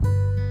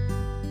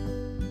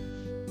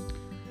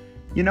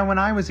You know, when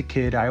I was a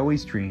kid, I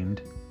always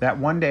dreamed that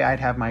one day I'd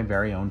have my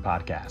very own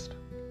podcast.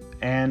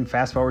 And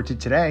fast forward to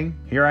today,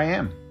 here I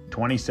am,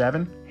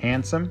 27,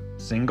 handsome,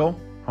 single,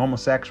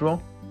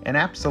 homosexual, and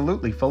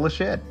absolutely full of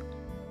shit.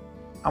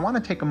 I want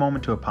to take a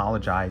moment to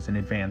apologize in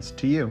advance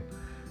to you,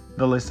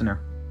 the listener.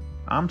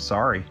 I'm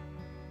sorry.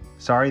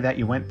 Sorry that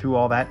you went through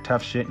all that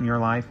tough shit in your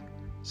life.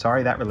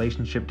 Sorry that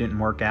relationship didn't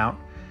work out.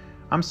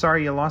 I'm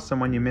sorry you lost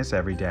someone you miss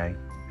every day.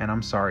 And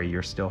I'm sorry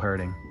you're still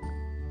hurting.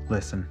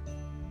 Listen,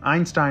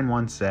 Einstein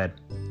once said,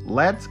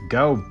 "Let's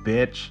go,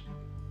 bitch."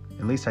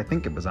 At least I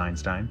think it was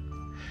Einstein.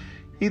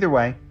 Either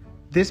way,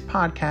 this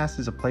podcast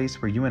is a place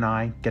where you and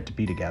I get to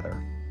be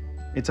together.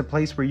 It's a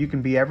place where you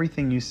can be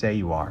everything you say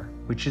you are,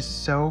 which is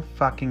so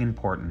fucking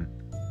important.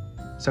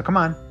 So come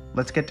on,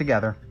 let's get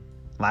together.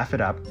 Laugh it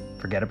up.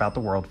 Forget about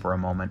the world for a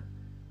moment.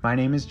 My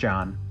name is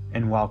John,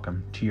 and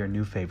welcome to your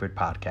new favorite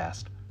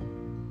podcast.